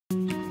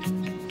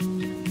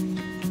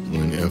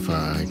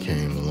FII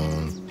came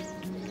along,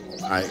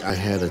 I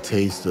had a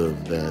taste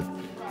of that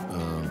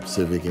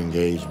civic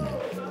engagement,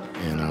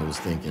 and I was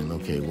thinking,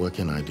 okay, what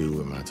can I do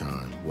with my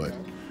time?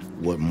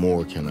 What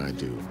more can I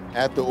do?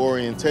 At the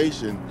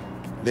orientation,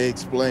 they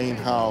explained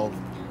how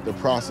the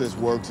process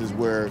works is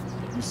where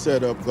you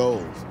set up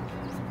goals,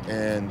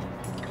 and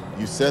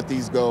you set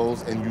these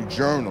goals and you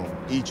journal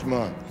each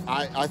month.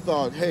 I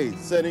thought, hey,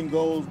 setting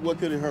goals, what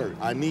could it hurt?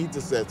 I need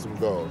to set some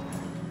goals.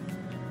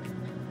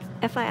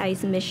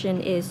 FII's mission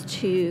is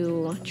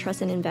to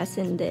trust and invest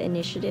in the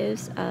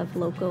initiatives of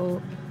local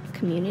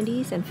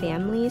communities and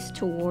families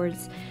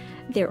towards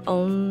their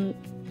own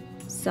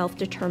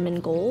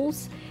self-determined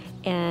goals,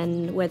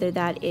 and whether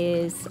that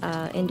is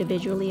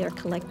individually or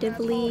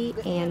collectively,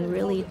 and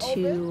really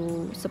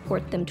to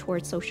support them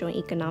towards social and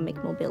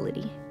economic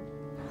mobility.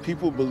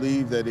 People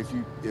believe that if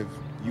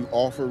you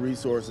offer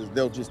resources,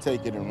 they'll just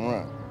take it and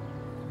run.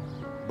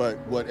 But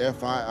what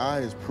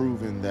FII has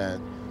proven that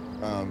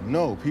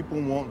no, people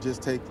won't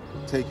just take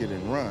it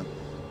and run.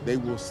 They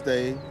will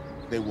stay,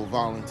 they will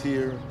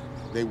volunteer,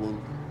 they will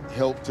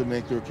help to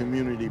make their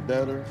community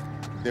better,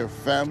 their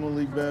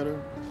family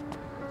better.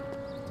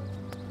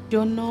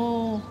 Yo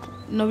no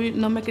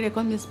me crié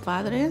con mis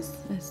padres.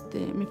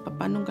 Mi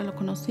papá nunca lo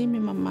conocí. Mi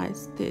mamá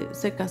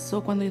se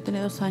casó cuando yo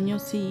tenía 2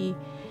 años y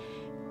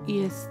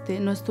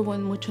no estuvo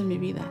mucho en mi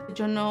vida.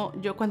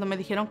 Yo cuando me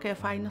dijeron que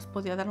FII nos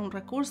podía dar un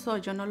recurso,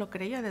 yo no lo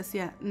creía.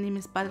 Decía, ni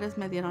mis padres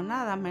me dieron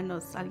nada,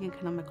 menos alguien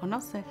que no me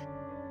conoce.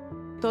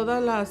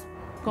 Todas las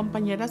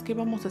compañeras que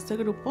íbamos a este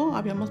grupo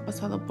habíamos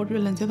pasado por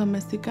violencia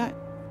doméstica.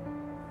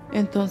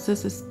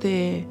 Entonces,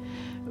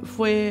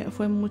 fue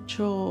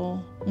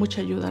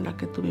mucha ayuda la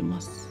que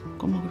tuvimos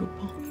como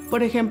grupo.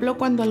 Por ejemplo,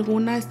 cuando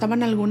estaba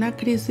en alguna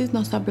crisis,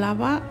 nos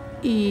hablaba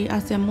y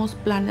hacíamos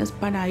planes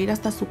para ir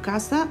hasta su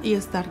casa y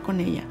estar con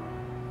ella.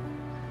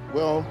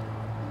 Well,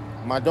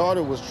 my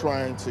daughter was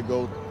trying to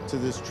go to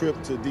this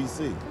trip to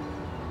DC,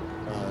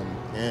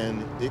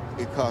 and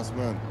it cost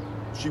money.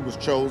 She was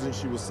chosen,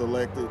 she was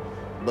selected,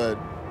 but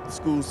the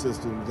school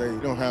system, they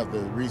don't have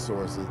the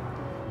resources.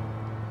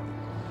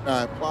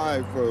 I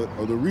applied for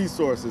the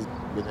resources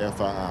with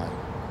FII,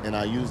 and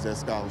I used that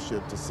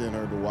scholarship to send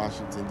her to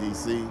Washington,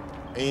 D.C.,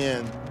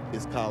 and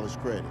it's college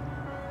credit.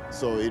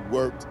 So it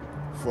worked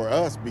for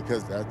us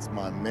because that's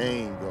my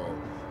main goal,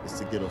 is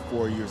to get a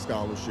 4-year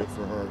scholarship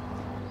for her.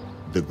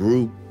 The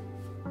group,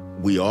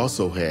 we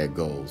also had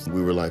goals.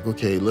 We were like,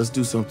 okay, let's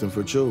do something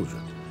for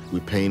children. We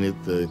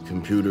painted the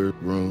computer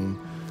room,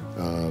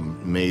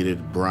 made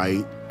it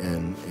bright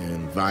and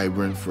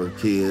vibrant for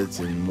kids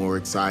and more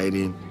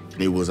exciting.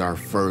 It was our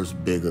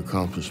first big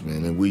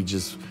accomplishment, and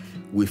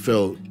we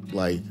felt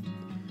like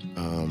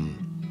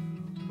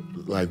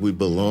we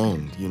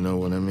belonged, you know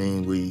what I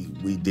mean?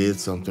 We did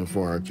something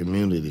for our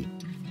community.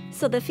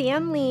 So the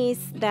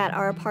families that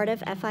are a part of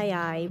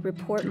FII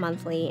report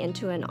monthly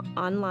into an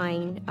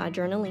online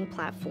journaling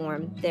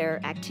platform their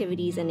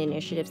activities and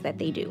initiatives that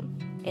they do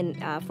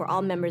for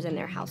all members in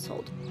their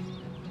household.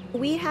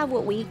 We have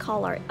what we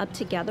call our Up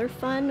Together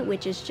Fund,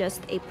 which is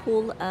just a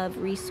pool of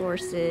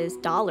resources,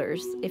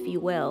 dollars, if you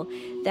will,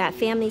 that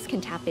families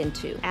can tap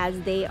into as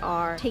they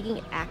are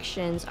taking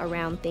actions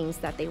around things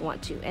that they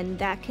want to. And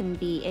that can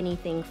be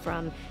anything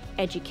from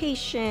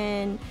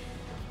education,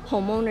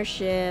 home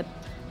ownership,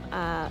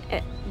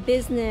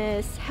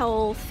 business,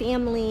 health,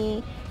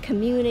 family,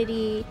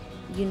 community,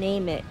 you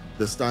name it.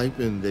 The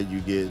stipend that you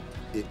get,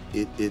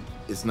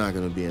 it's not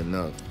going to be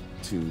enough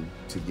to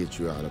get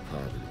you out of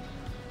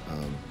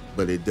poverty.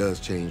 But it does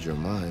change your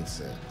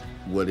mindset.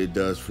 What it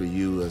does for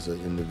you as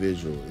an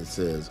individual, it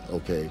says,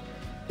 okay,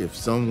 if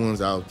someone's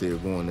out there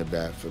going to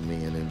bat for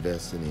me and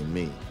investing in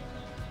me,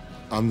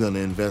 I'm going to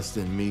invest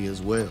in me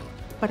as well.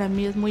 Para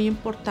mí es muy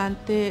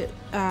importante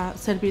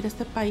servir a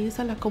este país,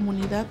 a la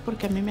comunidad,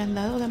 porque a mí me han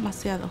dado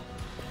demasiado.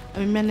 A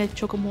mí me han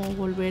hecho como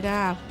volver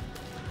a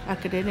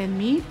creer en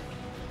mí,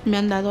 me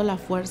han dado la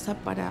fuerza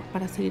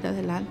para seguir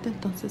adelante.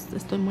 Entonces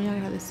estoy muy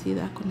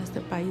agradecida con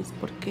este país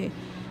porque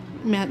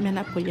me han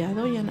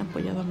apoyado y han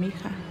apoyado a mi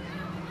hija.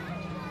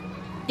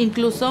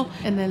 Incluso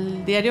en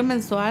el diario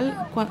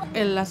mensual,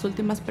 en las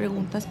últimas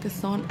preguntas que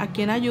son ¿a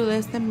quién ayudé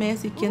este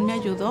mes y quién me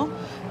ayudó?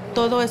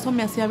 Todo eso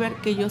me hacía ver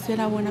que yo sí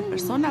era buena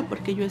persona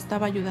porque yo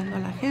estaba ayudando a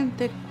la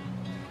gente.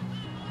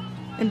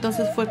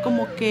 Entonces fue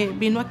como que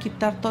vino a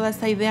quitar toda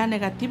esa idea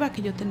negativa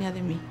que yo tenía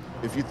de mí.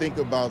 If you think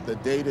about the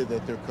data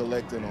that they're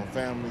collecting on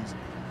families,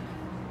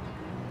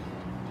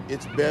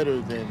 it's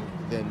better than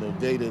the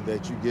data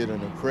that you get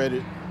in a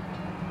credit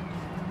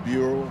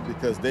bureau,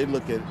 because they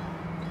look at,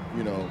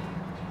 you know,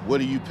 what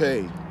do you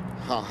pay?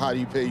 How do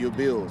you pay your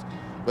bills?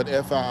 But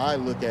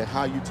FII look at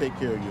how you take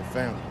care of your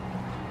family.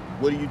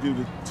 What do you do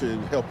to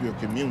help your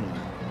community?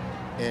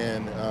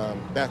 And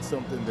that's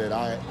something that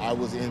I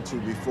was into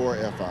before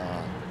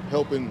FII,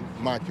 helping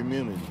my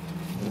community.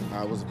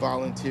 I was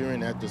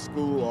volunteering at the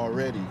school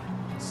already,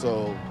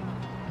 so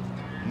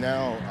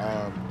now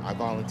I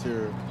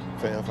volunteer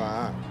for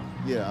FII.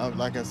 Yeah,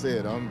 like I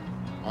said,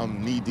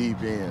 I'm knee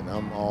deep in.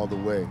 I'm all the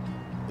way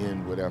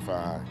in with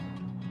FII.